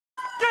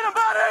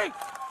Somebody!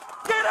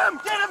 Get him,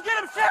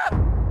 Chef!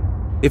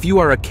 If you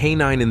are a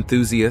canine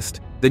enthusiast,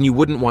 then you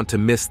wouldn't want to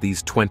miss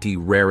these 20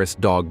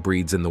 rarest dog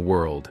breeds in the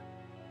world.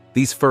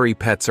 These furry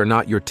pets are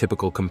not your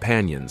typical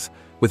companions,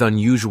 with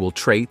unusual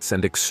traits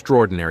and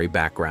extraordinary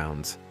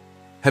backgrounds.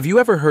 Have you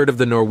ever heard of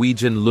the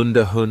Norwegian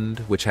Lundehund,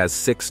 which has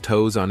 6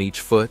 toes on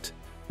each foot?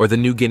 Or the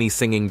new Guinea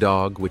Singing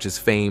Dog, which is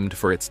famed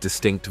for its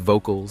distinct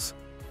vocals?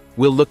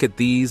 We'll look at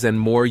these and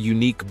more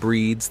unique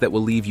breeds that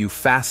will leave you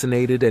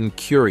fascinated and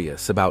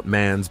curious about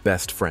man's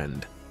best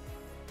friend.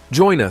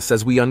 Join us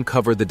as we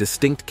uncover the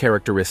distinct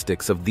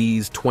characteristics of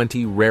these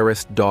 20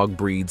 rarest dog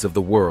breeds of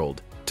the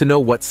world to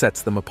know what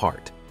sets them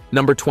apart.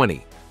 Number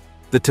 20.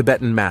 The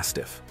Tibetan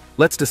Mastiff.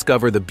 Let's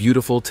discover the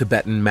beautiful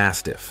Tibetan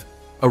Mastiff,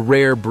 a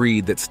rare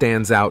breed that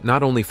stands out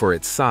not only for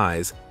its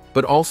size,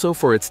 but also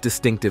for its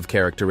distinctive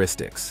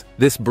characteristics.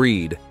 This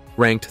breed,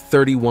 ranked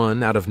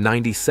 31 out of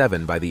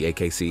 97 by the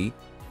AKC,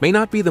 may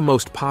not be the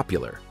most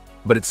popular,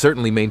 but it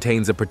certainly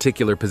maintains a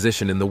particular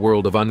position in the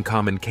world of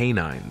uncommon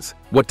canines.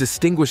 What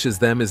distinguishes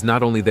them is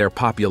not only their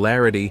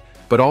popularity,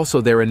 but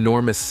also their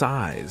enormous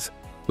size,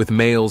 with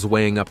males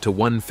weighing up to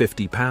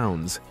 150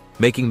 pounds,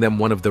 making them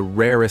one of the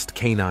rarest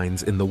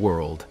canines in the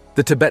world.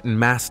 The Tibetan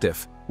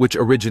Mastiff, which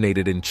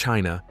originated in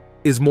China,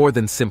 is more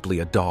than simply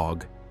a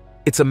dog.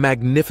 It's a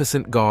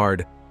magnificent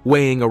guard,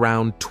 weighing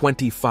around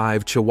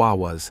 25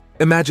 chihuahuas.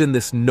 Imagine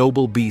this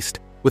noble beast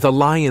with a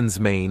lion's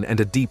mane and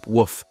a deep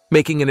woof,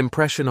 making an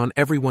impression on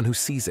everyone who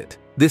sees it.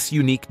 This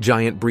unique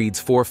giant breed's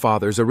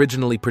forefathers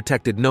originally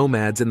protected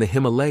nomads in the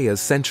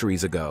Himalayas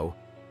centuries ago,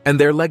 and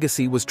their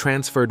legacy was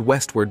transferred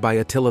westward by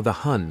Attila the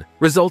Hun,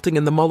 resulting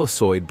in the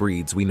Molossoid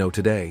breeds we know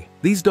today.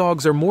 These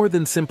dogs are more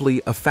than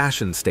simply a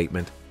fashion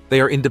statement.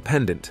 They are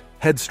independent,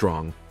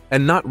 headstrong,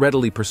 and not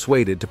readily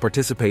persuaded to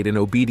participate in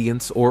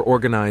obedience or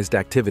organized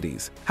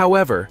activities.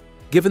 However,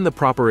 given the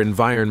proper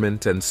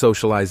environment and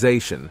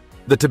socialization,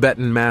 the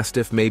Tibetan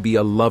Mastiff may be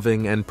a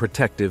loving and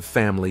protective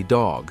family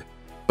dog.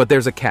 But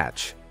there's a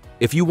catch.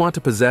 If you want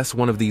to possess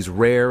one of these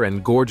rare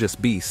and gorgeous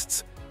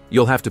beasts,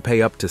 you'll have to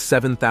pay up to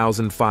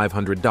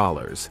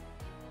 $7,500.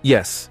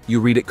 Yes, you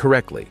read it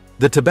correctly.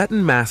 The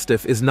Tibetan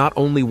Mastiff is not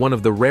only one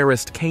of the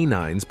rarest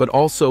canines, but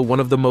also one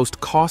of the most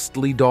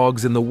costly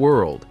dogs in the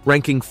world,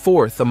 ranking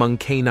 4th among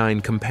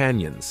canine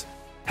companions.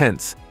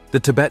 Hence, the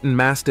Tibetan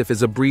Mastiff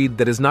is a breed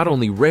that is not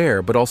only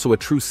rare, but also a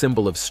true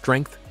symbol of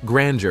strength,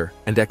 grandeur,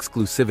 and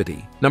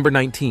exclusivity. Number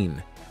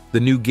 19. The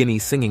new Guinea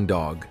Singing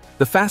Dog.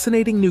 The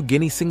fascinating new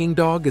Guinea Singing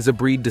Dog is a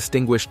breed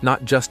distinguished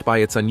not just by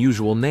its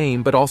unusual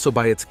name, but also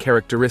by its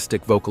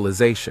characteristic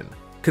vocalization.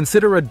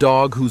 Consider a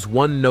dog whose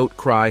one-note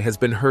cry has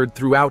been heard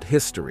throughout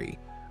history,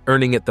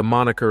 earning it the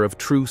moniker of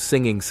true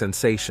singing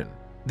sensation.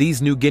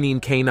 These New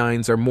Guinean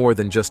canines are more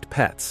than just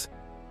pets.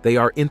 They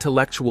are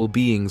intellectual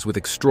beings with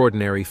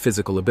extraordinary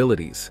physical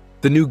abilities.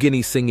 The new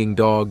Guinea Singing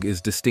Dog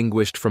is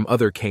distinguished from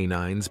other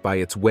canines by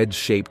its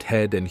wedge-shaped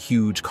head and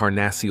huge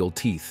carnassial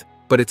teeth,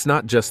 but it's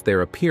not just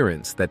their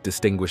appearance that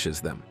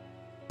distinguishes them.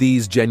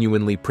 These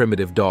genuinely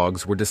primitive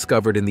dogs were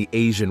discovered in the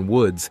Asian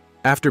woods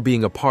after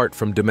being apart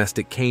from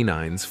domestic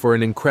canines for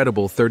an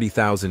incredible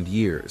 30,000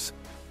 years.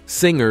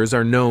 Singers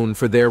are known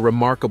for their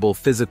remarkable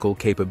physical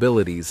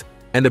capabilities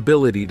and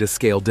ability to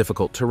scale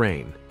difficult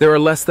terrain. There are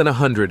less than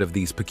 100 of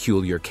these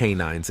peculiar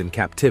canines in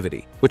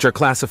captivity, which are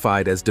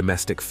classified as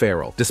domestic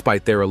feral,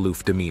 despite their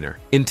aloof demeanor.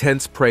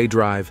 Intense prey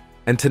drive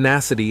and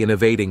tenacity in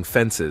evading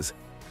fences,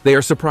 they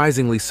are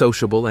surprisingly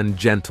sociable and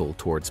gentle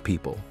towards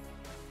people.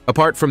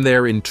 Apart from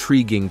their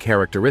intriguing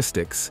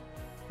characteristics,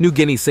 New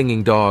Guinea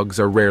Singing Dogs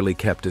are rarely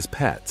kept as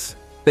pets.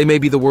 They may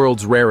be the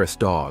world's rarest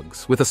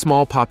dogs, with a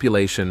small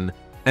population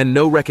and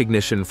no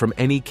recognition from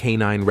any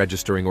canine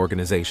registering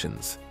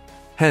organizations.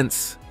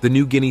 Hence, the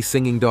New Guinea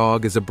Singing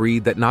Dog is a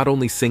breed that not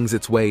only sings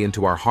its way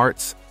into our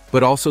hearts,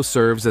 but also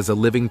serves as a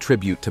living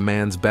tribute to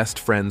man's best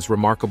friend's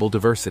remarkable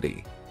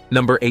diversity.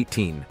 Number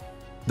 18.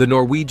 The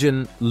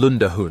Norwegian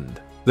Lundehund.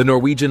 The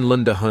Norwegian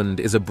Lundehund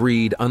is a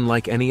breed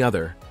unlike any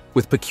other,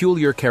 with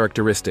peculiar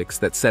characteristics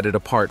that set it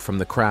apart from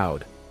the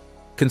crowd.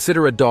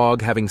 Consider a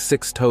dog having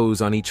 6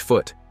 toes on each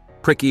foot,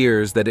 prick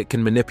ears that it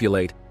can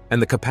manipulate,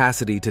 and the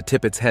capacity to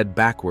tip its head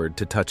backward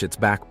to touch its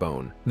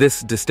backbone.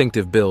 This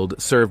distinctive build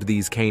served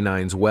these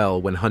canines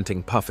well when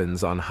hunting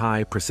puffins on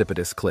high,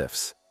 precipitous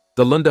cliffs.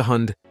 The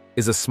Lundehund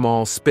is a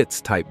small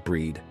Spitz-type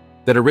breed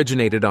that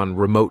originated on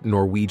remote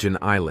Norwegian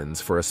islands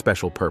for a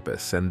special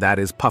purpose, and that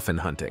is puffin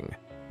hunting.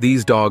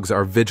 These dogs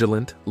are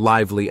vigilant,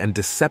 lively, and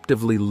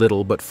deceptively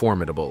little but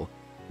formidable,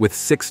 with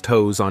 6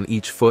 toes on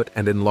each foot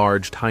and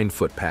enlarged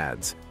hindfoot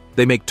pads.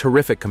 They make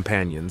terrific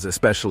companions,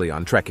 especially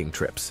on trekking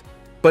trips.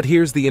 But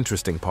here's the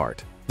interesting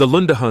part. The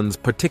Lundehund's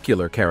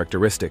particular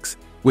characteristics,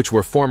 which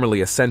were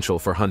formerly essential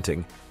for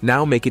hunting,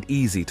 now make it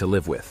easy to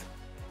live with.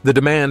 The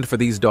demand for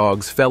these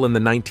dogs fell in the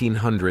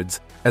 1900s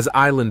as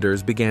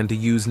islanders began to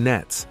use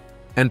nets,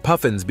 and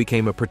puffins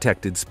became a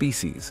protected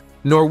species.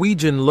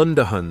 Norwegian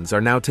Lundehunds are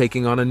now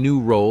taking on a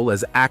new role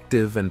as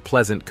active and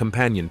pleasant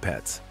companion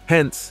pets.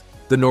 Hence,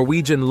 the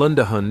Norwegian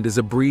Lundehund is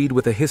a breed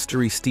with a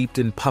history steeped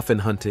in puffin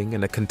hunting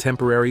and a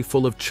contemporary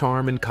full of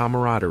charm and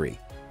camaraderie.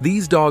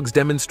 These dogs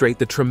demonstrate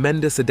the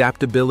tremendous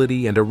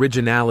adaptability and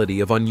originality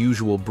of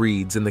unusual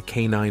breeds in the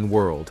canine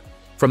world,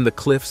 from the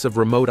cliffs of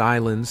remote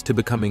islands to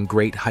becoming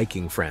great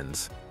hiking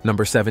friends.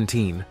 Number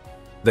 17.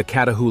 The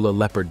Catahoula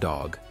Leopard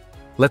Dog.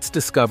 Let's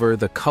discover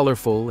the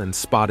colorful and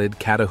spotted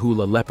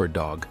Catahoula Leopard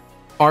Dog,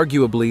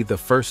 arguably the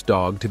first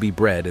dog to be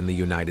bred in the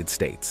United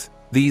States.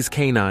 These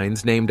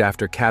canines, named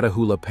after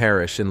Catahoula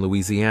Parish in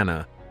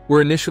Louisiana,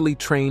 were initially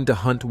trained to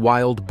hunt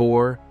wild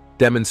boar,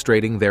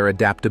 demonstrating their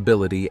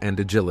adaptability and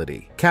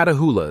agility.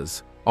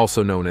 Catahoulas,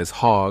 also known as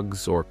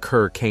hogs or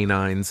cur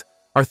canines,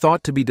 are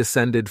thought to be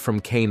descended from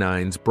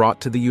canines brought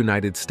to the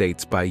United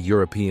States by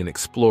European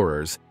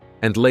explorers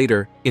and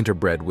later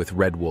interbred with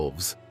red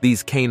wolves.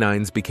 These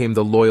canines became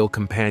the loyal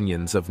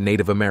companions of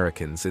Native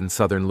Americans in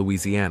southern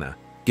Louisiana,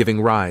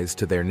 giving rise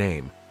to their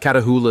name.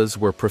 Catahoulas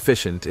were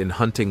proficient in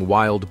hunting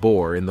wild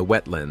boar in the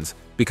wetlands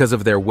because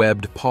of their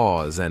webbed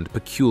paws and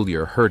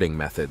peculiar herding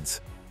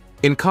methods.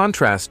 In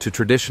contrast to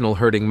traditional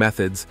herding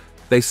methods,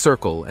 they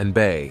circle and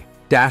bay,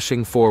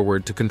 dashing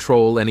forward to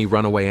control any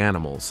runaway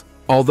animals.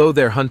 Although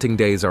their hunting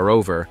days are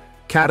over,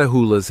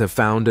 Catahoulas have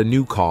found a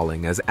new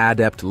calling as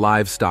adept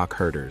livestock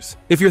herders.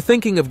 If you're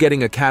thinking of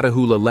getting a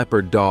Catahoula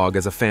leopard dog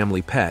as a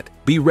family pet,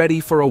 be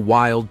ready for a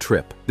wild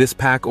trip. This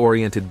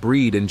pack-oriented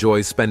breed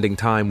enjoys spending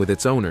time with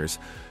its owners,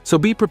 so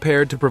be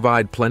prepared to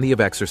provide plenty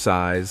of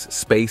exercise,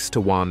 space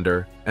to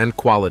wander, and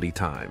quality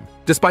time.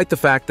 Despite the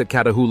fact that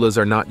Catahoulas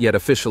are not yet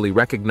officially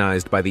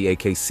recognized by the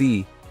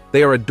AKC,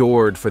 they are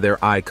adored for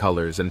their eye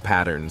colors and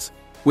patterns,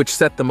 which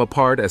set them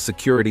apart as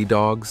security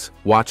dogs,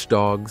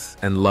 watchdogs,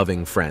 and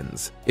loving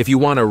friends. If you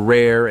want a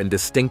rare and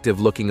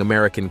distinctive-looking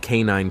American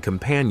canine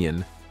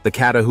companion, the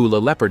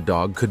Catahoula Leopard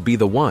Dog could be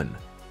the one.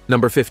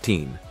 Number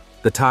 15.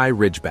 The Thai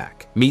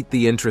Ridgeback. Meet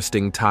the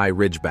interesting Thai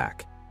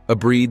Ridgeback, a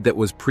breed that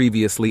was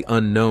previously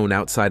unknown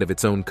outside of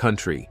its own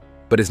country,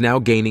 but is now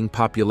gaining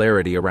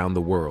popularity around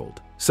the world.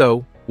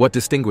 So, what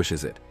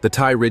distinguishes it? The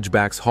Thai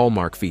Ridgeback's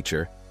hallmark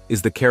feature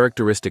is the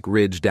characteristic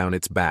ridge down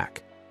its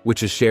back,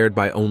 which is shared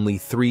by only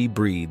 3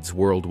 breeds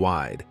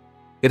worldwide.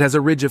 It has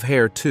a ridge of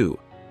hair too,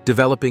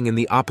 developing in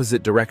the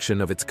opposite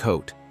direction of its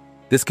coat.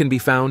 This can be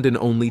found in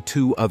only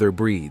 2 other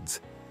breeds.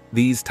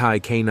 These Thai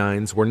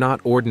canines were not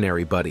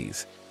ordinary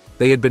buddies.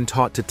 They had been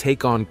taught to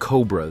take on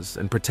cobras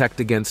and protect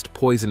against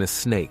poisonous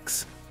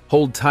snakes.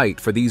 Hold tight,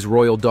 for these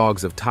royal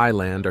dogs of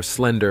Thailand are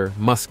slender,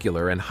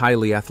 muscular, and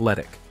highly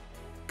athletic.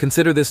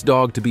 Consider this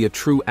dog to be a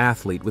true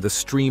athlete with a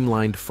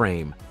streamlined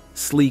frame,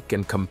 sleek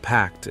and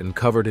compact and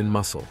covered in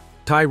muscle.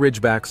 Thai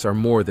Ridgebacks are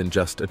more than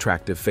just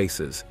attractive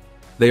faces.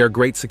 They are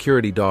great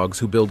security dogs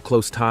who build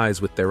close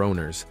ties with their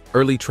owners.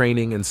 Early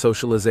training and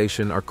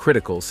socialization are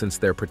critical since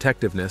their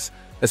protectiveness,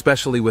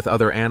 especially with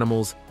other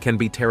animals, can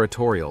be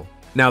territorial.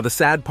 Now, the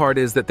sad part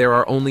is that there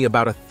are only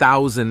about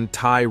 1,000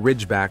 Thai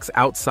Ridgebacks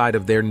outside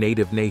of their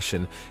native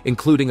nation,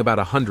 including about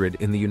 100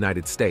 in the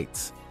United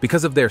States.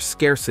 Because of their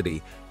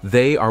scarcity,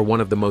 they are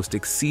one of the most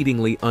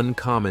exceedingly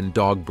uncommon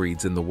dog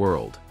breeds in the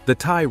world. The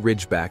Thai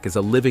Ridgeback is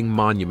a living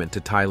monument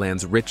to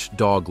Thailand's rich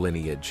dog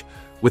lineage,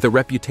 with a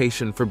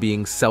reputation for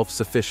being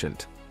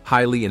self-sufficient,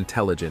 highly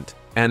intelligent,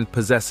 and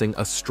possessing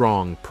a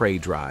strong prey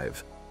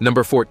drive.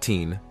 Number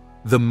 14.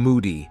 The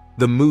Moody.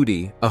 The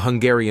Moody, a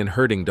Hungarian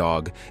herding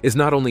dog, is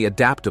not only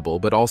adaptable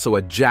but also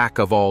a jack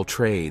of all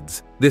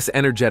trades. This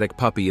energetic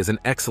puppy is an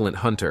excellent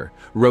hunter,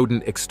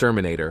 rodent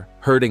exterminator,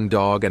 herding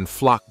dog, and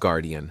flock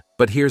guardian.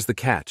 But here's the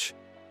catch.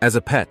 As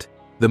a pet,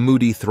 the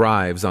Moody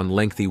thrives on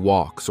lengthy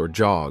walks or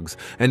jogs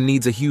and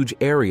needs a huge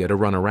area to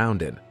run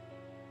around in.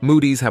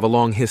 Moodies have a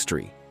long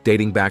history,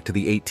 dating back to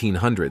the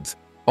 1800s,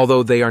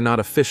 although they are not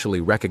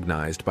officially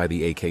recognized by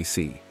the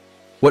AKC.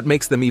 What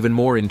makes them even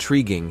more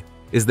intriguing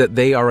is that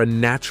they are a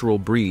natural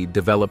breed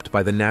developed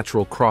by the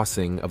natural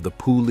crossing of the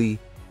Puli,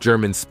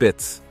 German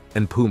Spitz,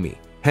 and Pumi.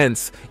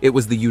 Hence, it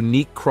was the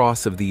unique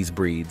cross of these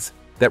breeds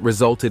that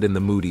resulted in the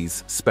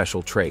Moody's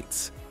special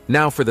traits.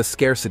 Now for the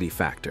scarcity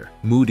factor.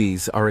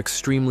 Moody's are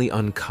extremely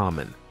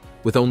uncommon,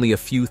 with only a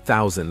few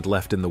thousand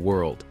left in the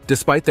world.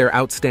 Despite their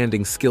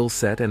outstanding skill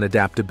set and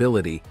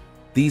adaptability,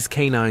 these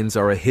canines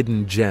are a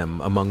hidden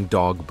gem among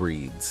dog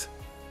breeds.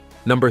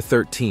 Number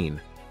 13.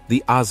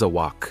 The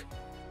Azawak.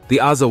 The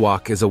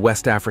Azawak is a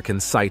West African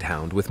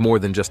sighthound with more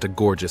than just a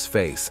gorgeous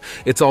face.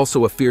 It's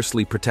also a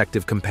fiercely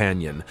protective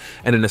companion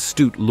and an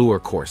astute lure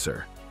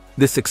courser.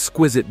 This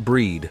exquisite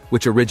breed,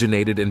 which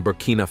originated in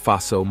Burkina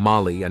Faso,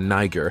 Mali, and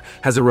Niger,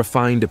 has a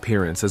refined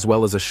appearance as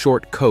well as a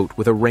short coat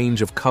with a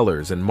range of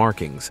colors and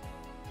markings.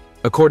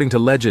 According to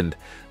legend,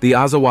 the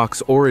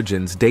Azawak's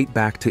origins date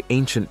back to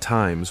ancient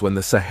times when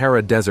the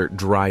Sahara Desert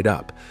dried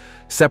up,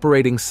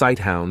 separating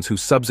sighthounds who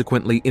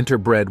subsequently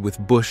interbred with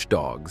bush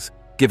dogs,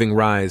 giving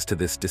rise to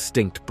this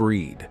distinct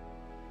breed.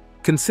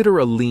 Consider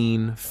a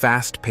lean,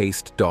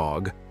 fast-paced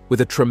dog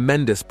with a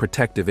tremendous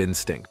protective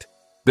instinct,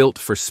 built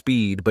for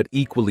speed but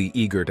equally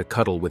eager to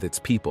cuddle with its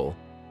people.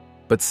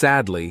 But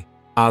sadly,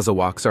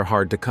 Azawaks are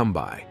hard to come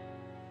by.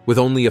 With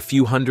only a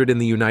few hundred in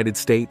the United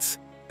States,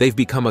 they've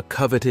become a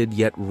coveted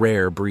yet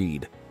rare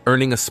breed,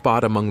 earning a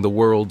spot among the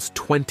world's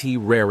 20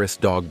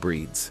 rarest dog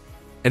breeds.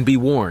 And be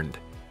warned,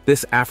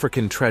 This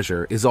African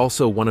treasure is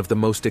also one of the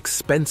most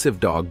expensive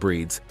dog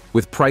breeds,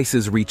 with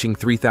prices reaching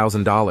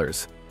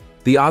 $3,000.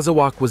 The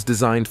Azawak was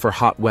designed for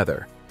hot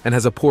weather and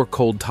has a poor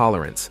cold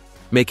tolerance,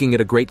 making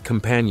it a great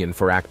companion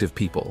for active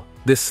people.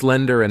 This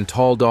slender and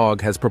tall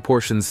dog has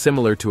proportions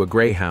similar to a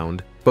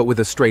greyhound, but with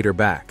a straighter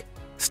back,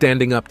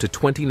 standing up to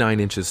 29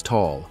 inches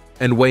tall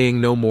and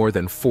weighing no more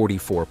than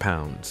 44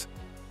 pounds.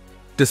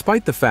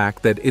 Despite the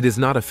fact that it is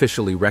not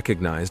officially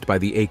recognized by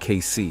the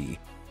AKC,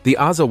 the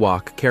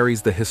Azawak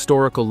carries the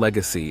historical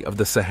legacy of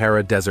the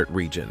Sahara Desert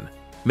region,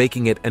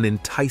 making it an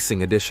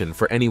enticing addition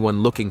for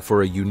anyone looking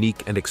for a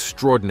unique and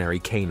extraordinary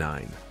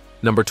canine.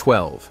 Number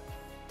 12.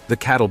 The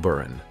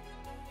Cattleburren.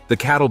 The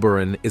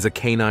Cattleburren is a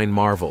canine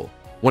marvel,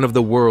 one of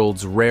the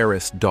world's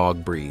rarest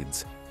dog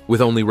breeds, with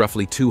only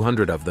roughly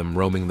 200 of them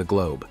roaming the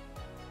globe.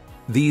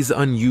 These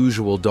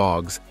unusual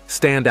dogs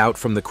stand out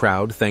from the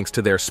crowd thanks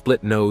to their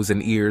split nose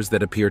and ears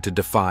that appear to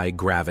defy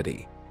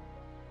gravity.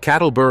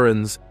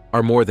 Cattleburrens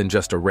are more than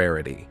just a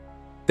rarity.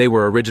 They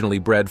were originally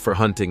bred for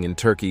hunting in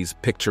Turkey's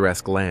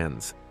picturesque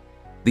lands.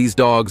 These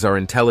dogs are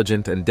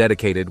intelligent and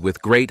dedicated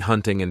with great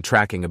hunting and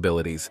tracking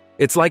abilities.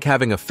 It's like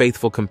having a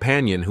faithful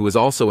companion who is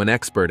also an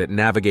expert at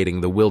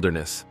navigating the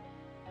wilderness.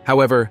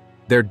 However,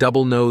 their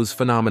double nose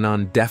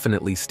phenomenon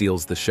definitely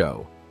steals the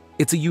show.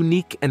 It's a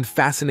unique and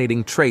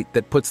fascinating trait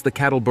that puts the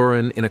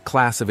Cattleburren in a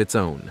class of its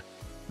own.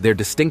 Their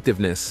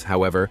distinctiveness,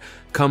 however,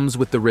 comes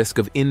with the risk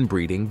of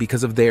inbreeding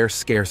because of their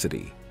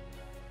scarcity.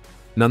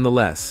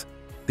 Nonetheless,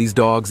 these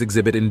dogs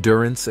exhibit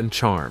endurance and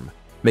charm,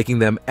 making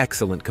them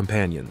excellent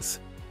companions.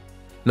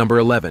 Number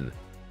 11.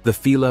 The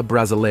Fila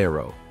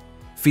Brasileiro.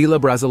 Fila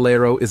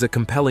Brasileiro is a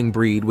compelling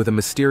breed with a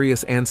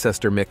mysterious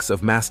ancestor mix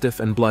of Mastiff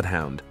and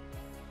Bloodhound.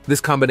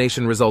 This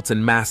combination results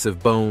in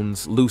massive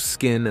bones, loose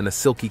skin, and a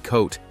silky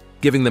coat,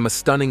 giving them a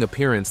stunning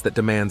appearance that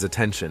demands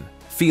attention.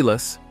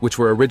 Felis, which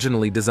were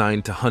originally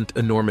designed to hunt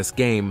enormous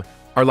game,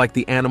 are like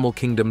the animal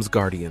kingdom's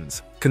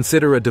guardians.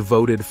 Consider a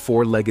devoted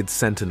four-legged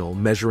sentinel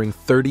measuring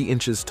 30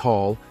 inches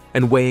tall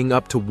and weighing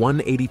up to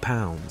 180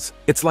 pounds.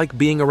 It's like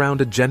being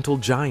around a gentle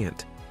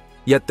giant.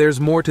 Yet there's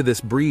more to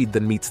this breed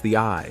than meets the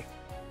eye.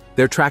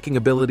 Their tracking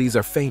abilities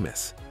are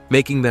famous,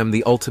 making them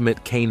the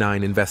ultimate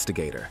canine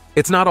investigator.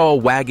 It's not all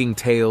wagging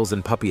tails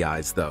and puppy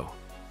eyes, though.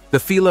 The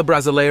Fila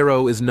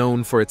Brasileiro is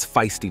known for its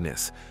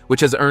feistiness,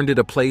 which has earned it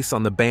a place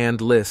on the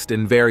banned list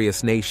in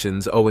various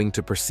nations owing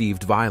to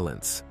perceived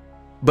violence.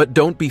 But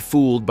don't be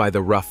fooled by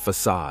the rough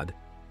facade.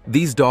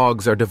 These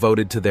dogs are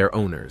devoted to their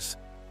owners.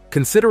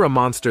 Consider a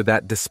monster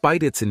that,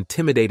 despite its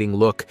intimidating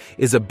look,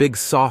 is a big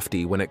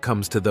softie when it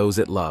comes to those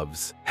it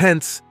loves.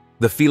 Hence,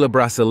 the Fila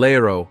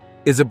Brasileiro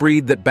is a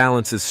breed that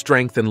balances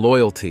strength and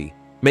loyalty,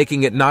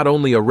 making it not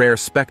only a rare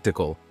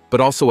spectacle,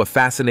 but also a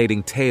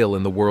fascinating tale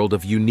in the world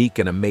of unique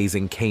and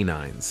amazing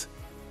canines.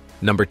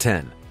 Number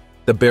 10.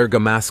 The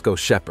Bergamasco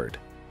Shepherd.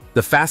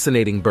 The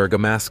fascinating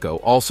Bergamasco,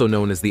 also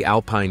known as the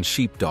Alpine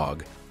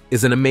Sheepdog,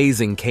 is an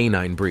amazing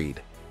canine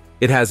breed.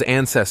 It has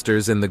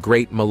ancestors in the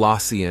great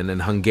Molossian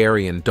and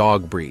Hungarian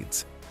dog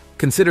breeds.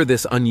 Consider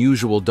this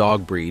unusual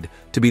dog breed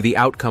to be the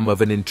outcome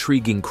of an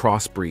intriguing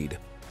crossbreed,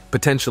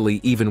 potentially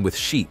even with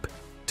sheep,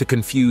 to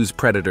confuse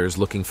predators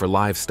looking for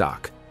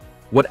livestock.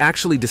 What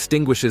actually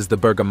distinguishes the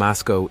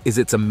Bergamasco is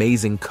its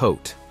amazing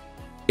coat.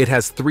 It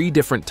has 3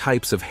 different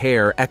types of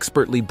hair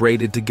expertly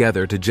braided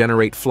together to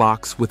generate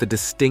flocks with a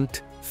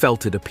distinct,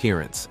 felted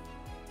appearance.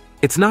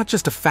 It's not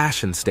just a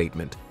fashion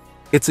statement.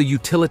 It's a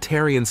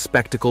utilitarian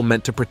spectacle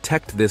meant to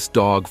protect this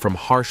dog from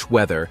harsh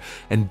weather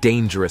and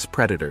dangerous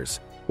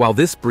predators. While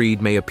this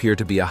breed may appear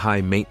to be a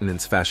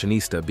high-maintenance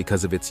fashionista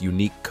because of its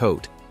unique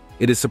coat,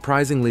 it is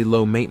surprisingly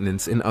low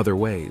maintenance in other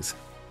ways.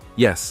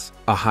 Yes,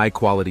 a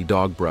high-quality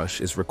dog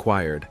brush is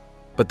required,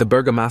 but the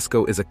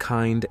Bergamasco is a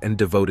kind and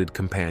devoted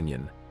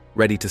companion,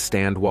 ready to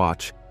stand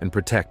watch and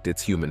protect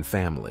its human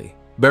family.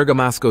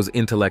 Bergamasco's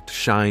intellect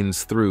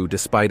shines through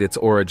despite its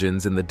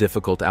origins in the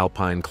difficult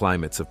alpine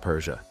climates of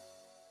Persia.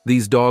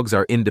 These dogs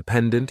are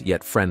independent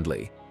yet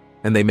friendly,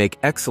 and they make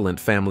excellent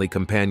family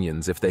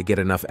companions if they get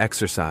enough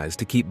exercise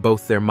to keep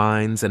both their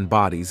minds and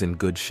bodies in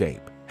good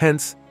shape.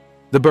 Hence,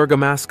 the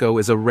Bergamasco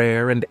is a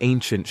rare and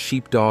ancient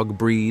sheepdog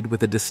breed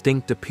with a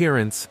distinct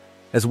appearance,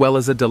 as well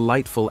as a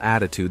delightful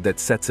attitude that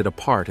sets it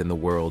apart in the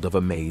world of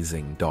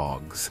amazing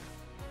dogs.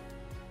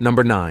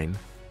 Number 9.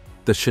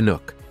 The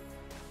Chinook.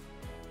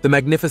 The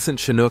magnificent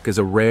Chinook is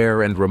a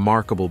rare and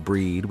remarkable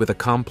breed with a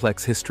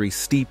complex history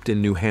steeped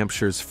in New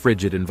Hampshire's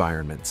frigid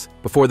environments.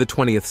 Before the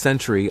 20th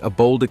century, a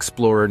bold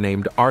explorer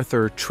named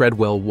Arthur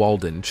Treadwell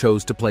Walden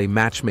chose to play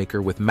matchmaker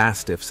with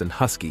mastiffs and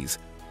huskies,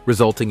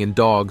 resulting in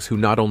dogs who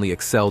not only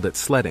excelled at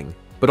sledding,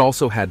 but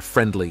also had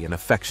friendly and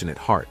affectionate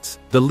hearts.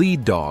 The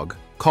lead dog,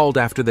 called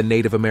after the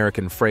Native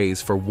American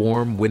phrase for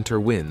warm winter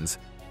winds,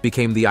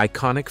 became the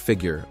iconic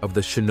figure of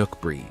the Chinook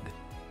breed.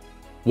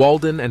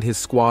 Walden and his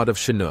squad of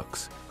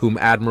Chinooks, whom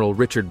Admiral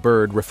Richard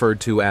Byrd referred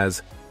to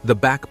as the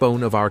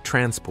backbone of our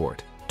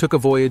transport, took a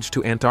voyage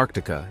to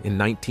Antarctica in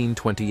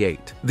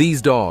 1928.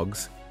 These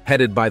dogs,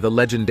 headed by the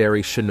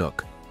legendary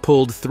Chinook,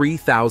 pulled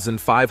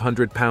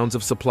 3,500 pounds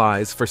of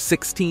supplies for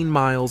 16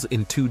 miles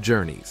in 2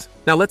 journeys.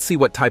 Now let's see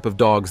what type of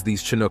dogs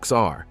these Chinooks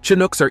are.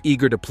 Chinooks are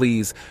eager to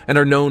please and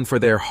are known for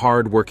their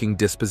hard-working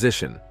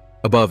disposition,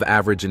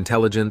 above-average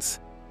intelligence,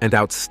 and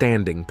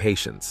outstanding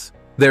patience.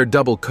 Their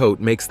double coat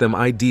makes them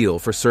ideal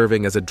for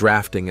serving as a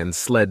drafting and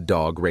sled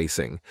dog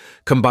racing,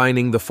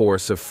 combining the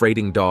force of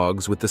freighting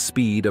dogs with the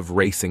speed of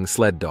racing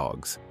sled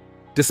dogs.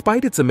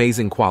 Despite its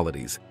amazing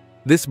qualities,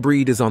 this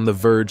breed is on the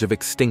verge of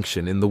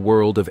extinction in the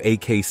world of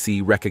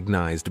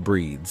AKC-recognized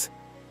breeds.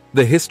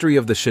 The history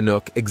of the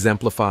Chinook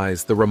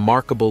exemplifies the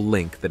remarkable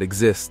link that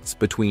exists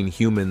between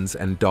humans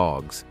and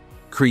dogs,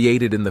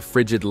 created in the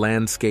frigid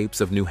landscapes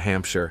of New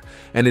Hampshire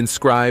and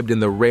inscribed in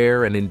the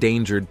rare and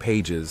endangered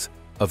pages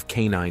of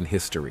canine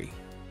history.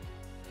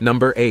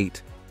 Number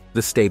 8.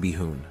 The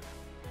Stebiehound.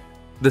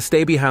 The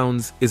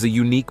Stebiehounds is a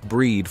unique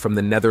breed from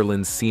the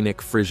Netherlands'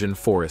 scenic Frisian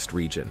forest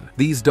region.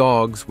 These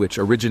dogs, which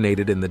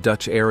originated in the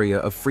Dutch area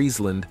of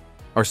Friesland,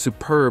 are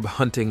superb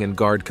hunting and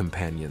guard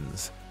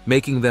companions,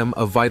 making them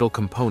a vital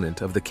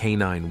component of the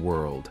canine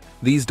world.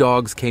 These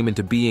dogs came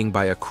into being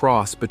by a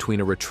cross between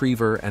a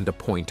retriever and a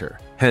pointer.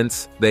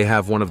 Hence, they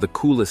have one of the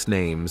coolest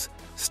names,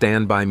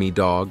 Stand By Me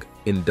Dog,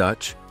 in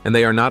Dutch, and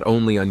they are not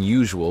only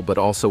unusual but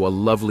also a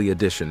lovely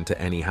addition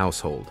to any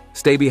household.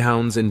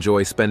 Stebiehounds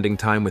enjoy spending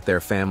time with their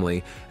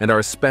family and are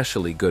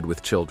especially good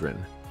with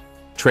children.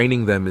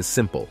 Training them is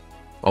simple,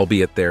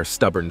 albeit their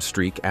stubborn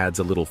streak adds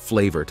a little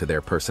flavor to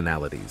their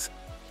personalities.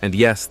 And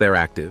yes, they're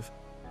active.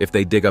 If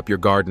they dig up your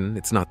garden,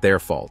 it's not their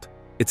fault.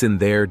 It's in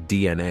their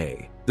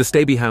DNA. The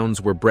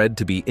Stebiehounds were bred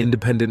to be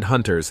independent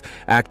hunters,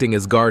 acting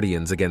as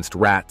guardians against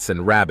rats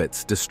and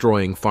rabbits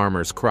destroying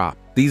farmers' crop.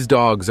 These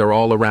dogs are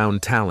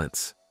all-around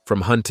talents,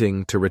 from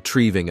hunting to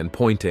retrieving and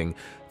pointing,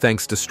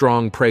 thanks to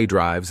strong prey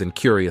drives and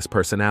curious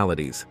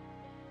personalities.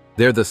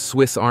 They're the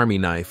Swiss Army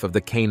knife of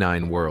the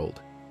canine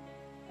world.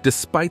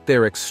 Despite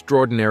their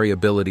extraordinary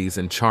abilities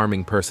and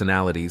charming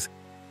personalities,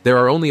 there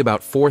are only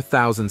about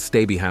 4,000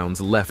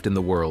 Stebiehounds left in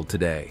the world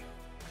today.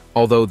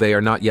 Although they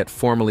are not yet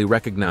formally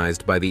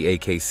recognized by the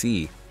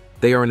AKC,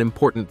 they are an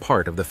important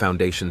part of the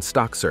Foundation's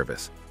stock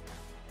service.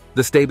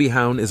 The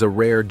Stebiehound is a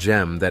rare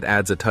gem that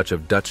adds a touch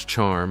of Dutch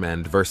charm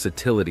and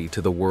versatility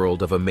to the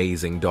world of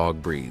amazing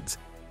dog breeds.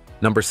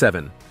 Number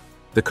 7.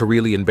 The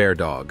Karelian Bear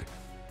Dog.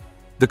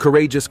 The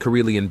courageous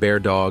Karelian Bear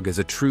Dog is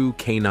a true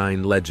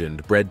canine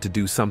legend bred to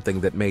do something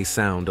that may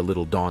sound a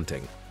little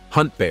daunting.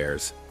 Hunt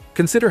bears.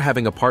 Consider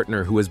having a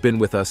partner who has been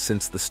with us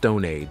since the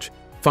Stone Age,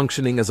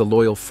 functioning as a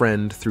loyal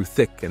friend through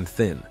thick and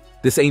thin.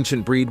 This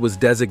ancient breed was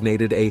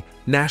designated a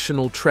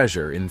national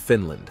treasure in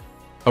Finland,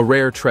 a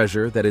rare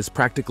treasure that is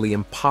practically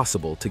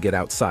impossible to get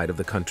outside of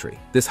the country.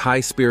 This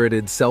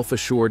high-spirited,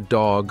 self-assured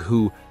dog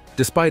who,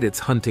 despite its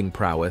hunting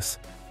prowess,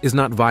 is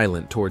not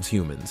violent towards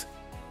humans.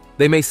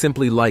 They may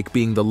simply like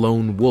being the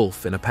lone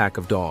wolf in a pack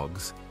of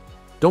dogs.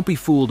 Don't be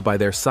fooled by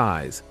their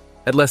size.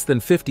 At less than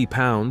 50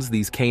 pounds,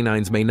 these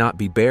canines may not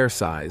be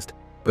bear-sized,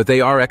 but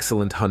they are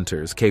excellent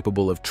hunters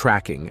capable of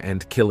tracking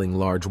and killing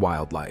large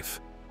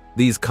wildlife.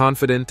 These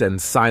confident and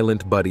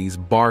silent buddies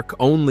bark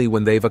only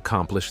when they've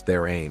accomplished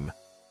their aim.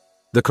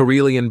 The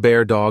Karelian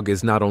Bear Dog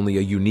is not only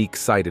a unique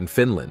sight in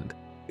Finland,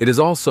 it is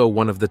also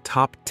one of the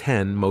top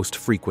 10 most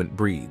frequent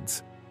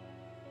breeds.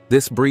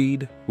 This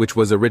breed, which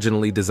was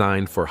originally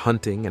designed for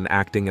hunting and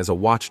acting as a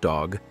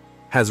watchdog,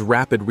 has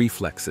rapid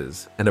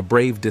reflexes and a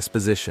brave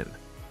disposition,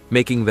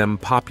 making them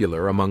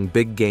popular among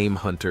big game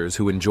hunters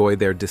who enjoy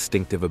their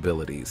distinctive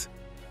abilities.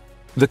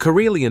 The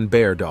Karelian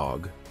Bear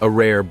Dog, a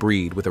rare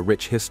breed with a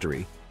rich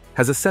history,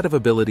 has a set of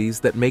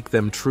abilities that make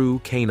them true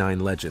canine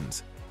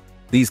legends.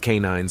 These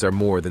canines are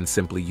more than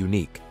simply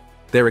unique.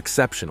 They're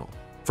exceptional,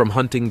 from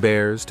hunting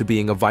bears to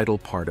being a vital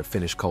part of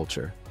Finnish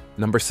culture.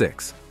 Number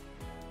 6.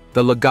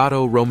 The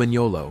Lagotto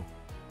Romagnolo.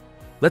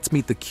 Let's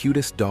meet the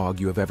cutest dog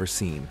you have ever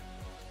seen.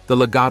 The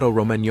Lagotto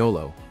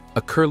Romagnolo,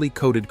 a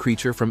curly-coated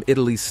creature from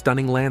Italy's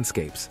stunning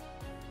landscapes.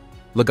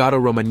 Lagotto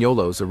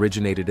Romagnolos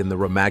originated in the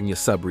Romagna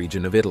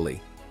subregion of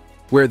Italy,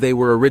 where they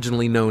were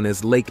originally known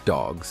as lake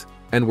dogs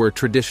and were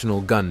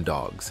traditional gun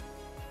dogs.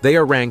 They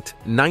are ranked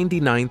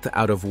 99th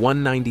out of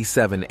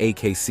 197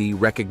 AKC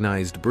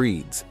recognized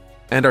breeds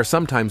and are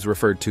sometimes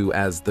referred to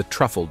as the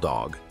truffle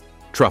dog,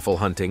 truffle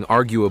hunting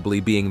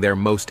arguably being their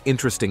most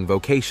interesting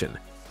vocation,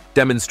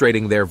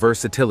 demonstrating their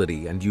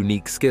versatility and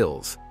unique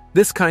skills.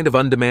 This kind of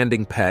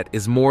undemanding pet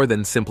is more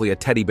than simply a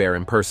teddy bear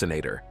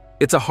impersonator.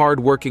 It's a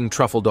hard-working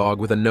truffle dog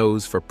with a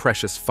nose for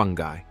precious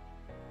fungi.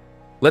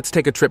 Let's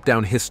take a trip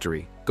down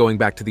history, going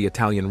back to the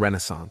Italian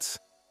Renaissance.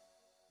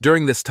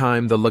 During this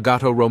time, the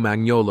Lagotto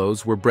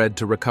Romagnolos were bred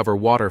to recover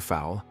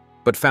waterfowl,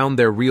 but found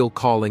their real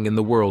calling in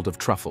the world of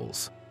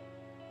truffles.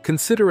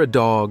 Consider a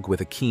dog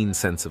with a keen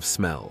sense of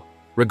smell,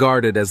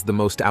 regarded as the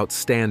most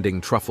outstanding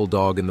truffle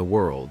dog in the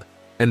world,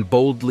 and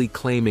boldly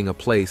claiming a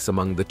place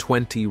among the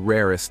 20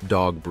 rarest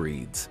dog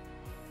breeds.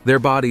 Their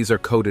bodies are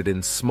coated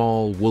in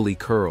small, woolly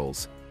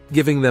curls,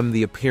 giving them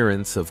the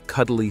appearance of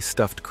cuddly,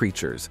 stuffed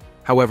creatures.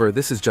 However,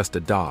 this is just a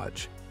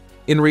dodge.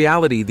 In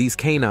reality, these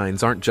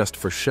canines aren't just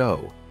for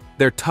show.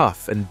 They're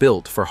tough and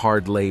built for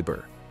hard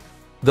labor.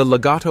 The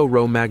Legato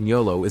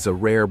Romagnolo is a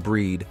rare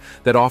breed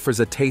that offers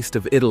a taste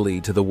of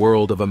Italy to the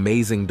world of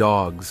amazing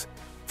dogs.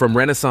 From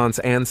Renaissance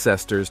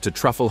ancestors to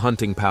truffle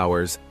hunting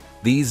powers,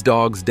 these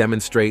dogs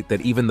demonstrate that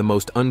even the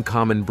most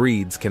uncommon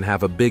breeds can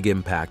have a big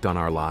impact on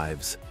our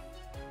lives.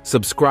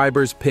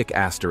 Subscribers Pick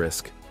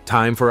asterisk.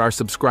 Time for our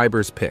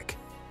subscribers pick.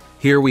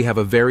 Here we have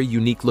a very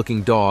unique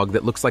looking dog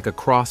that looks like a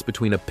cross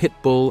between a pit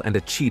bull and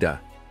a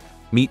cheetah.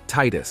 Meet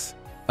Titus,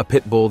 a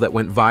pit bull that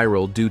went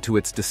viral due to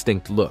its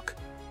distinct look.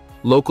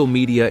 Local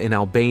media in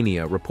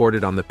Albania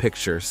reported on the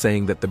picture,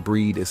 saying that the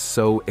breed is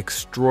so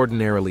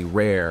extraordinarily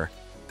rare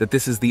that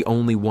this is the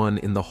only one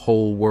in the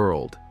whole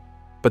world.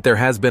 But there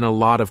has been a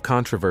lot of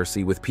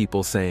controversy with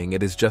people saying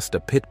it is just a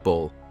pit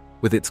bull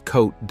with its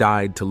coat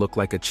dyed to look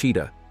like a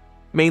cheetah,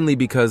 mainly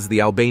because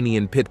the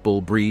Albanian pit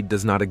bull breed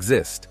does not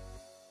exist.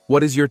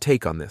 What is your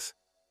take on this?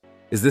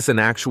 Is this an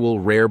actual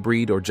rare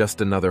breed or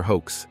just another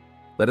hoax?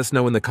 Let us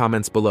know in the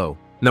comments below.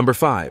 Number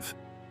 5.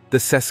 The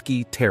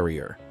Cesky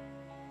Terrier.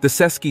 The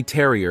Cesky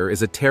Terrier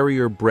is a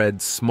terrier-bred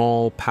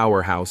small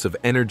powerhouse of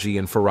energy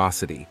and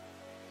ferocity.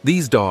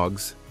 These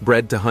dogs,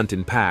 bred to hunt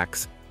in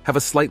packs, have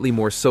a slightly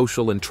more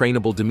social and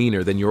trainable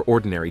demeanor than your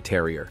ordinary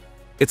terrier.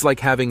 It's like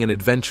having an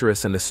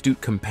adventurous and astute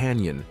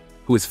companion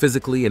who is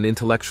physically and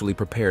intellectually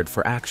prepared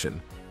for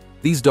action.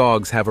 These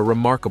dogs have a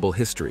remarkable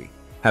history,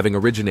 having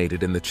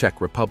originated in the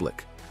Czech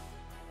Republic.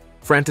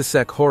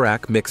 František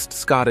Horak mixed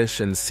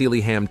Scottish and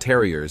Sealyham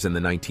Terriers in the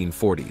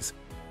 1940s,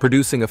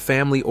 producing a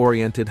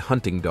family-oriented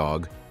hunting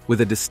dog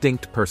with a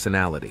distinct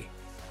personality.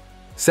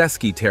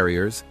 Cesky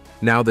Terriers,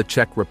 now the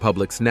Czech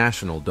Republic's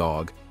national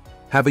dog,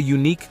 have a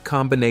unique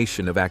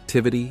combination of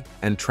activity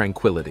and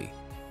tranquility.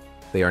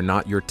 They are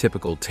not your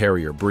typical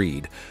terrier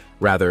breed.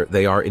 Rather,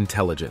 they are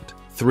intelligent,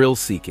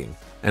 thrill-seeking,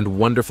 and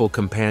wonderful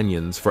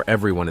companions for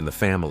everyone in the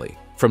family,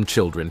 from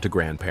children to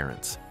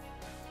grandparents.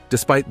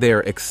 Despite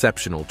their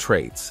exceptional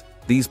traits,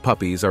 these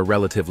puppies are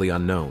relatively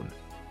unknown.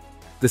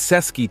 The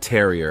Cesky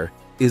Terrier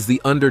is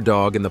the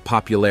underdog in the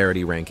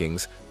popularity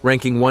rankings,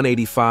 ranking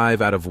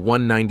 185 out of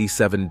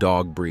 197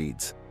 dog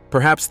breeds.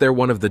 Perhaps they're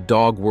one of the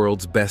dog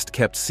world's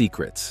best-kept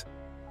secrets.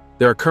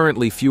 There are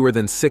currently fewer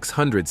than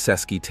 600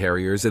 Cesky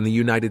Terriers in the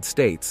United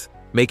States,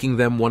 making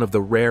them one of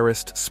the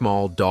rarest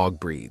small dog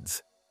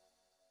breeds.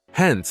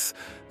 Hence,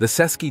 the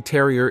Cesky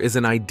Terrier is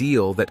an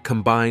ideal that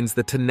combines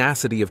the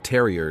tenacity of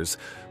terriers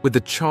with the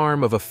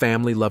charm of a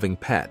family-loving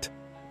pet,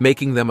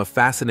 making them a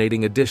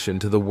fascinating addition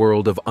to the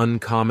world of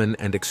uncommon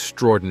and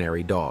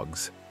extraordinary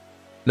dogs.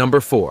 Number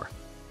 4.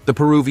 The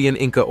Peruvian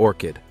Inca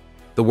Orchid.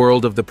 The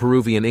world of the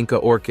Peruvian Inca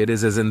Orchid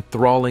is as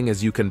enthralling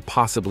as you can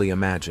possibly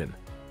imagine.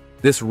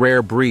 This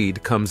rare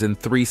breed comes in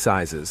 3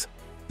 sizes,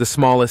 the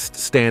smallest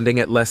standing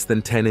at less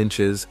than 10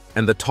 inches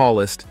and the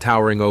tallest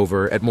towering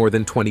over at more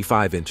than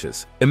 25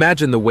 inches.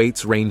 Imagine the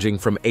weights ranging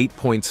from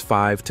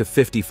 8.5 to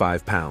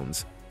 55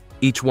 pounds.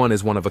 Each one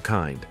is one of a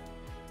kind.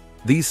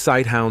 These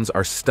sighthounds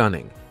are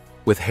stunning,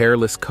 with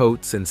hairless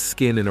coats and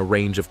skin in a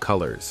range of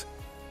colors.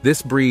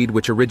 This breed,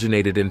 which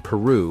originated in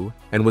Peru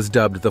and was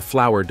dubbed the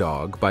flower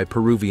dog by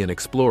Peruvian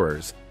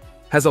explorers,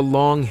 has a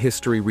long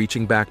history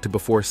reaching back to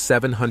before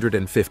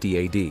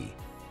 750 AD.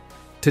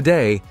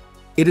 Today,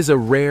 it is a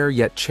rare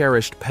yet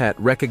cherished pet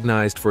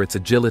recognized for its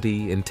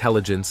agility,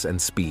 intelligence,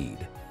 and speed.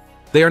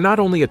 They are not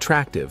only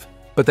attractive,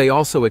 but they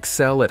also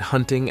excel at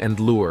hunting and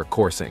lure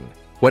coursing.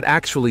 What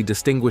actually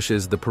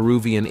distinguishes the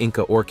Peruvian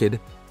Inca Orchid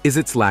is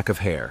its lack of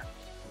hair.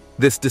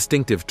 This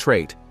distinctive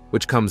trait,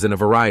 which comes in a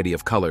variety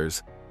of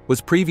colors,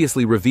 was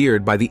previously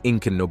revered by the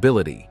Incan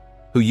nobility,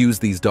 who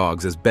used these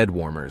dogs as bed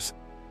warmers.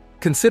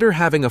 Consider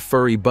having a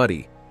furry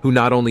buddy who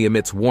not only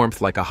emits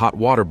warmth like a hot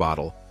water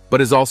bottle, but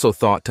is also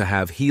thought to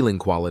have healing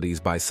qualities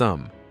by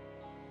some.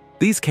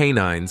 These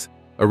canines,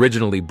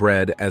 originally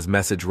bred as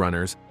message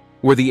runners,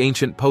 were the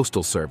ancient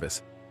postal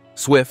service,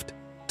 swift,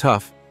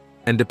 tough,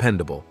 and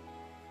dependable.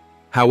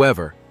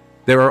 However,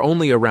 there are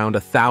only around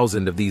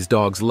 1,000 of these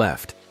dogs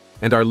left,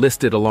 and are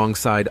listed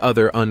alongside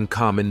other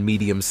uncommon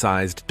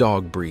medium-sized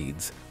dog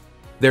breeds.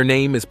 Their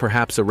name is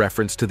perhaps a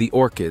reference to the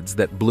orchids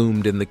that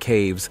bloomed in the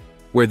caves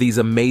where these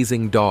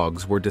amazing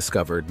dogs were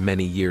discovered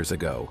many years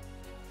ago.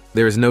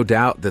 There is no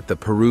doubt that the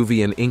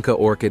Peruvian Inca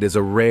Orchid is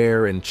a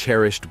rare and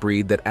cherished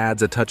breed that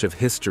adds a touch of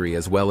history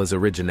as well as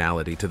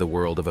originality to the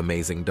world of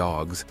amazing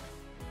dogs.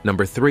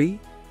 Number 3.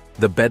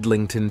 The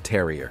Bedlington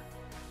Terrier.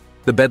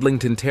 The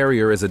Bedlington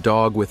Terrier is a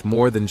dog with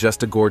more than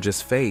just a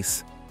gorgeous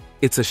face.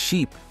 It's a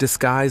sheep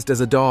disguised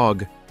as a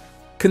dog.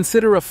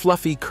 Consider a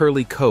fluffy,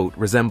 curly coat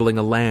resembling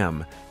a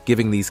lamb,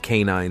 giving these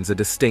canines a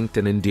distinct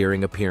and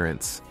endearing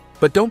appearance.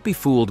 But don't be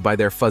fooled by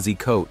their fuzzy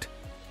coat.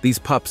 These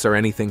pups are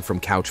anything from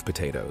couch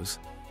potatoes.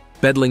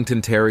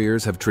 Bedlington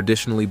Terriers have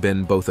traditionally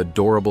been both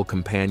adorable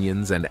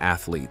companions and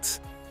athletes.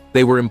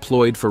 They were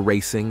employed for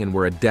racing and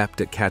were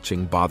adept at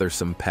catching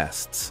bothersome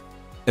pests.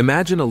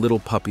 Imagine a little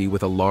puppy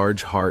with a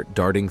large heart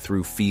darting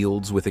through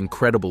fields with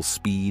incredible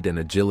speed and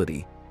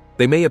agility.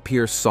 They may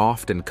appear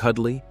soft and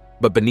cuddly,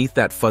 but beneath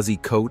that fuzzy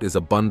coat is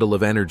a bundle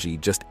of energy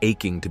just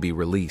aching to be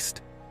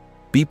released.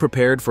 Be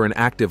prepared for an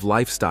active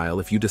lifestyle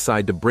if you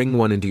decide to bring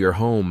one into your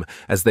home,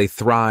 as they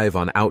thrive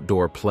on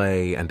outdoor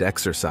play and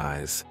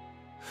exercise.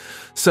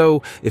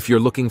 So, if you're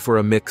looking for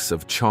a mix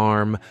of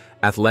charm,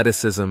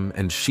 athleticism,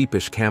 and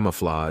sheepish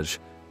camouflage,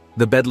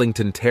 the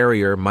Bedlington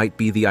Terrier might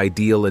be the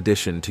ideal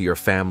addition to your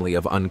family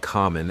of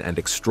uncommon and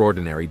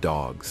extraordinary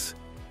dogs.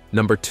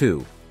 Number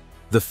 2.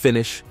 The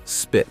Finnish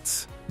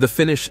Spitz. The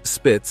Finnish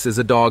Spitz is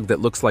a dog that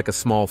looks like a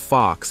small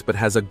fox but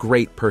has a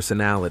great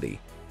personality.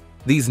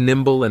 These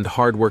nimble and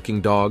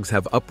hardworking dogs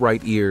have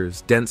upright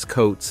ears, dense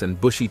coats, and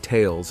bushy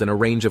tails in a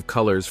range of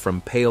colors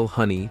from pale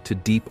honey to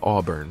deep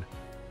auburn.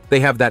 They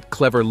have that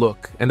clever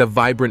look and a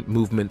vibrant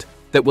movement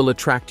that will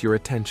attract your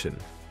attention.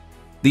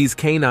 These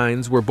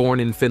canines were born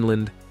in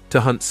Finland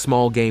to hunt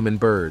small game and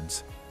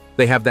birds.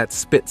 They have that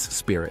Spitz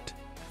spirit,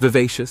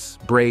 vivacious,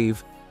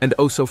 brave, and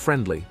oh so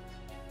friendly.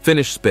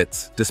 Finnish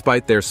Spitz,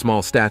 despite their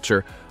small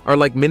stature, are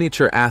like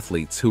miniature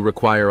athletes who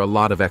require a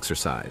lot of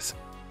exercise.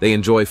 They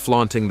enjoy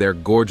flaunting their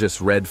gorgeous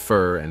red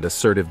fur and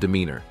assertive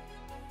demeanor.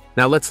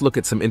 Now let's look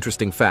at some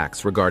interesting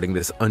facts regarding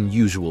this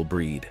unusual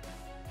breed.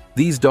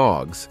 These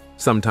dogs,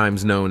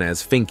 sometimes known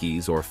as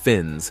Finkies or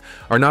Finns,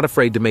 are not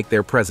afraid to make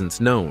their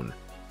presence known.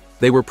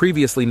 They were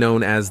previously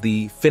known as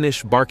the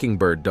Finnish barking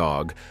bird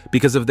dog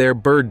because of their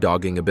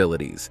bird-dogging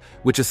abilities,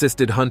 which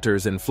assisted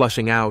hunters in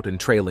flushing out and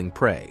trailing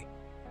prey.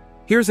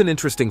 Here's an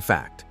interesting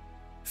fact.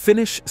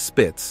 Finnish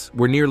Spitz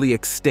were nearly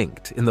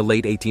extinct in the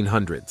late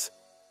 1800s.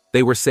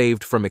 They were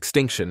saved from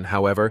extinction,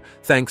 however,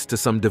 thanks to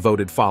some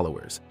devoted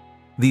followers.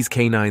 These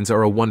canines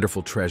are a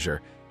wonderful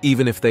treasure,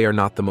 even if they are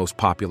not the most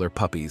popular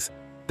puppies.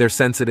 They're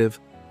sensitive,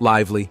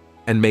 lively,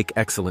 and make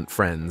excellent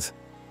friends.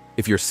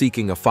 If you're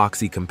seeking a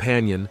foxy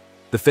companion,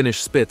 the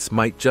Finnish Spitz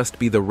might just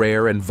be the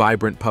rare and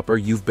vibrant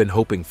pupper you've been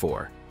hoping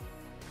for.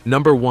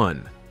 Number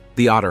 1.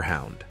 The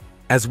Otterhound.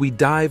 As we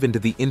dive into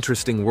the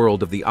interesting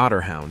world of the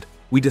Otterhound,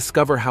 we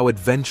discover how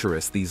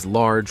adventurous these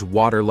large,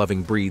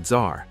 water-loving breeds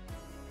are.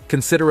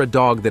 Consider a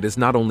dog that is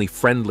not only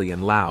friendly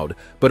and loud,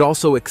 but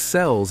also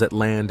excels at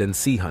land and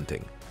sea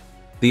hunting.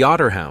 The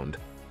Otterhound,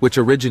 which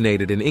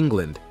originated in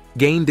England,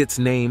 gained its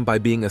name by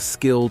being a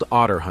skilled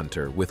otter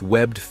hunter with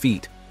webbed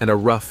feet and a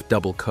rough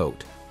double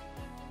coat.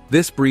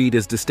 This breed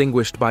is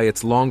distinguished by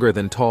its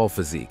longer-than-tall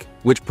physique,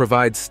 which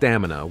provides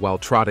stamina while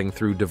trotting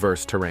through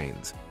diverse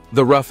terrains.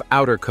 The rough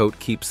outer coat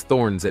keeps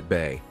thorns at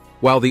bay,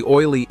 while the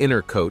oily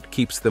inner coat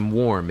keeps them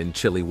warm in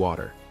chilly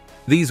water.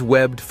 These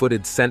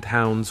webbed-footed scent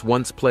hounds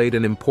once played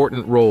an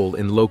important role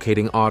in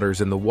locating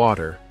otters in the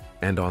water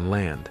and on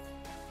land.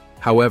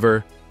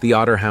 However, the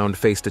Otterhound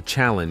faced a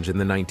challenge in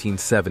the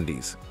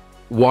 1970s.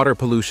 Water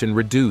pollution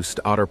reduced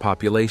otter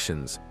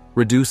populations,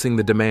 reducing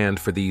the demand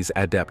for these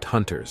adept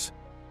hunters.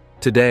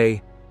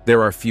 Today,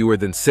 there are fewer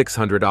than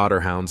 600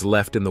 Otterhounds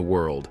left in the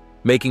world,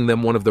 making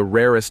them one of the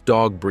rarest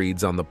dog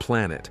breeds on the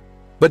planet.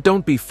 But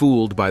don't be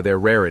fooled by their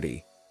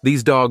rarity.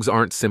 These dogs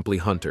aren't simply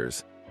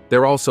hunters.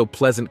 They're also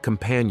pleasant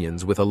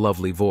companions with a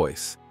lovely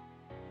voice.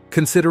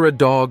 Consider a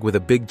dog with a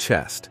big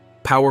chest,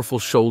 powerful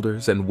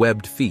shoulders, and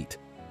webbed feet.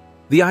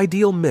 The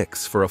ideal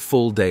mix for a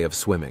full day of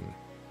swimming.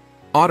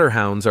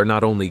 Otterhounds are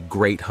not only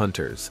great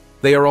hunters,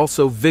 they are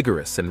also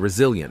vigorous and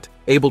resilient,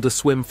 able to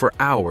swim for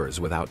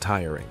hours without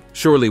tiring.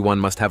 Surely one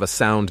must have a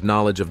sound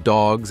knowledge of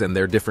dogs and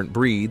their different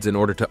breeds in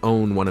order to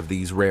own one of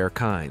these rare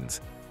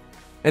kinds.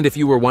 And if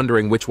you were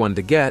wondering which one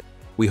to get,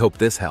 we hope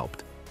this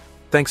helped.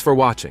 Thanks for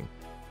watching.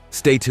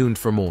 Stay tuned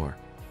for more.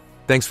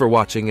 Thanks for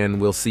watching, and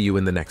we'll see you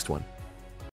in the next one.